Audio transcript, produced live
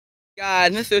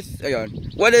Guys,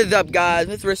 what is up, guys?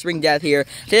 Mr. Spring Death here.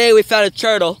 Today we found a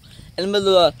turtle in the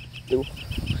middle of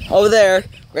over there,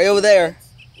 right over there.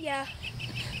 Yeah.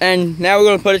 And now we're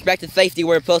gonna put it back to safety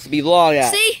where it's supposed to be belong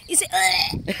at. See? You see?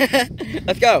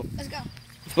 Let's go. Let's go.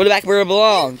 Let's put it back where it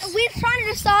belongs. We're trying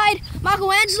to decide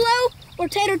Michelangelo or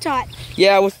Tater Tot.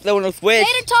 Yeah, we're still gonna switch.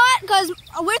 Tater Tot, because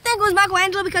we're thinking it was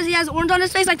Michelangelo because he has orange on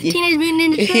his face like the Teenage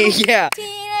Mutant Ninja Turtles. Yeah.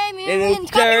 Teenage Mutant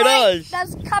Ninja Turtles.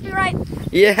 That's copyright.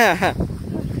 Yeah.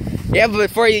 Yeah, but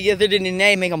before you get it in the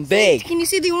name, make them big. Can you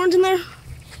see the orange in there?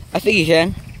 I think you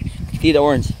can. See the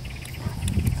orange.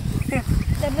 Here.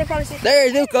 They're probably see it.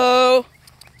 There's Zuko.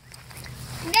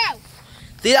 No.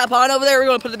 See that pond over there? We're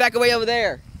gonna put it back away over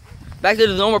there. Back to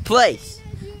the normal place.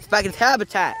 It's back in its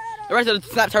habitat. The rest of the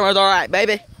snap turtles are alright,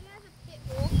 baby.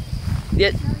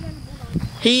 Yeah.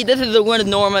 This is the one of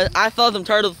Norma. I saw some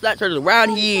turtles, snap turtles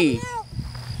around here. He's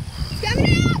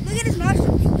coming out. Look at his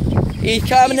nostrils. He's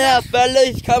coming out, fellas.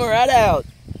 He's coming right out.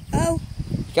 Oh.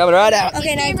 He's coming right out.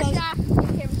 Okay, now close.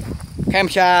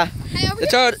 Camera shy. Hey, over The here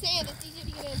turtle. sand. It's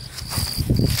easy to get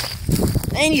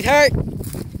in. And he's hurt.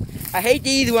 I hate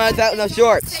these ones out with no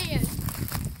shorts. Sand.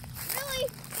 Really?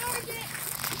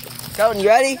 Colton, you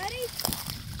ready? Ready?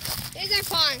 There's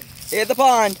our pond. Here's the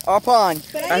pond. Our pond.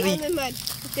 But I I'm see. in the mud.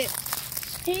 That's it.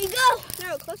 Here you go.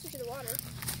 No, closer to the water.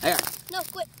 There. No,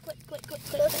 quit. Closer to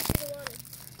the water.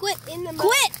 Quit in the mud.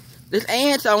 Quit. There's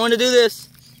ants. I want to do this.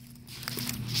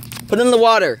 Put it in the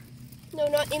water. No,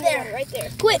 not in There. the water. Right there.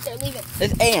 Quit. Right there. Leave it.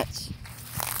 There's ants.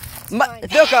 fine.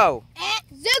 Zuko.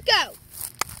 Zuko!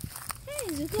 Hey,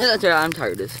 Zuko. Yeah, that's right. I'm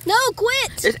tired of this. No,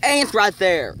 quit. There's ants right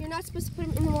there. You're not supposed to put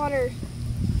him in the water. He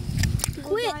will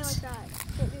Quit. die like that.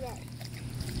 Don't do that.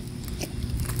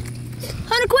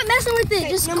 Hunter, quit messing with it. Okay,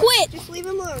 Just no, quit. Just leave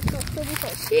him alone. He'll be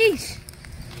fine. Jeez.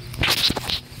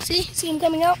 See him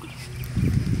coming out?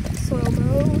 Slow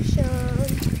motion.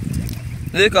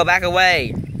 Zuko, back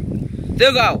away.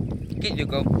 Zuko. Get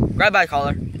Zuko. Grab by the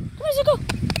collar. Where's Zuko?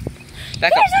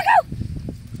 Back Where's up.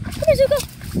 Zuko? Where's Zuko?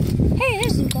 Hey,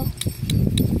 there's Zuko.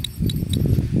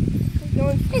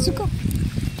 Hey, Zuko.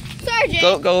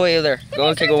 Sergeant! Go away over there. Go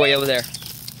and take away over there.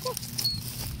 Come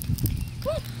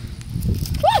on.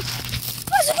 Where's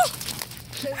Zuko?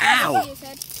 Ow. See his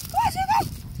head? Where's Zuko?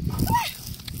 Come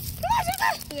on, Zuko.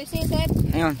 Do they see his head?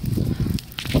 Hang on.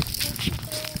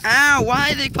 Ow, why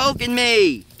is it poking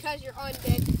me? Because you're on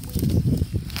dead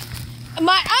weed.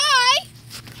 My eye!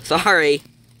 Sorry.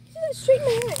 Straighten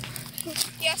my hair. Do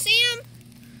y'all see him?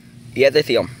 Yeah, they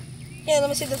see him. Yeah, let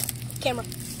me see the camera.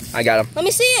 I got him. Let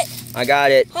me see it. I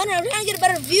got it. Hunter, I'm trying to get a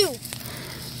better view.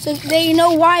 So they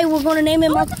know why we're going to name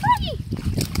him. Oh, it's a froggy!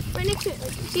 Right next to it.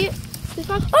 Like, see it? The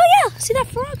frog? Oh, yeah. See that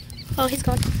frog? Oh, he's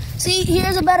gone. See,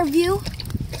 here's a better view.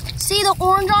 See the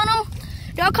orange on him?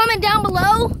 Y'all comment down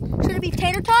below. Should it be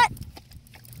Tater Tot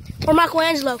or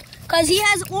Michelangelo? Because he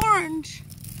has orange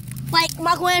like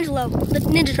Michelangelo, the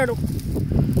Ninja Turtle.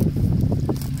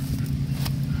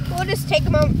 We'll just take a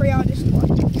moment for y'all just to watch.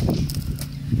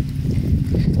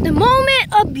 The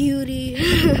moment of beauty.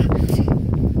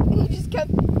 He just kept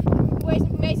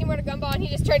amazing word of gumball and he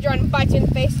just turns around and bites you in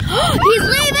the face. He's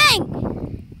leaving.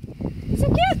 So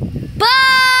cute.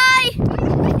 Bye.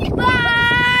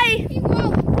 Bye. He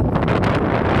won't.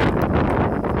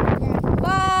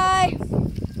 Bye.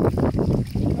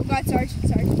 Oh God, Sarge.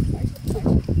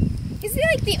 Is he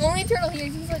like the only turtle here?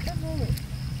 He's like, that's only.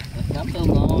 I'm so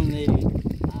lonely.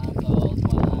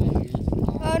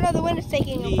 Oh no, the wind is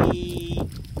taking him.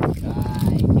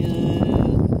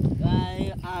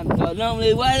 I'm so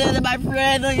lonely. Where did my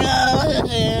friends go? You're just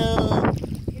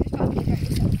talking about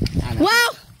yourself. Well,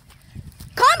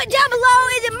 comment down below,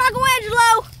 is it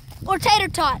Michelangelo or Tater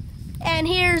Tot? And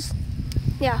here's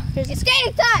It's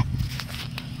Tater Tot.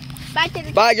 Bye, Tater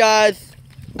Tot. Bye, guys.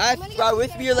 I will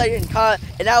see you later in comment,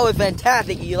 and that was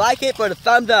fantastic. If you like it, put a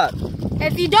thumbs up.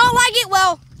 if you don't like it,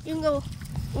 well, you can go,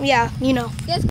 yeah, you know.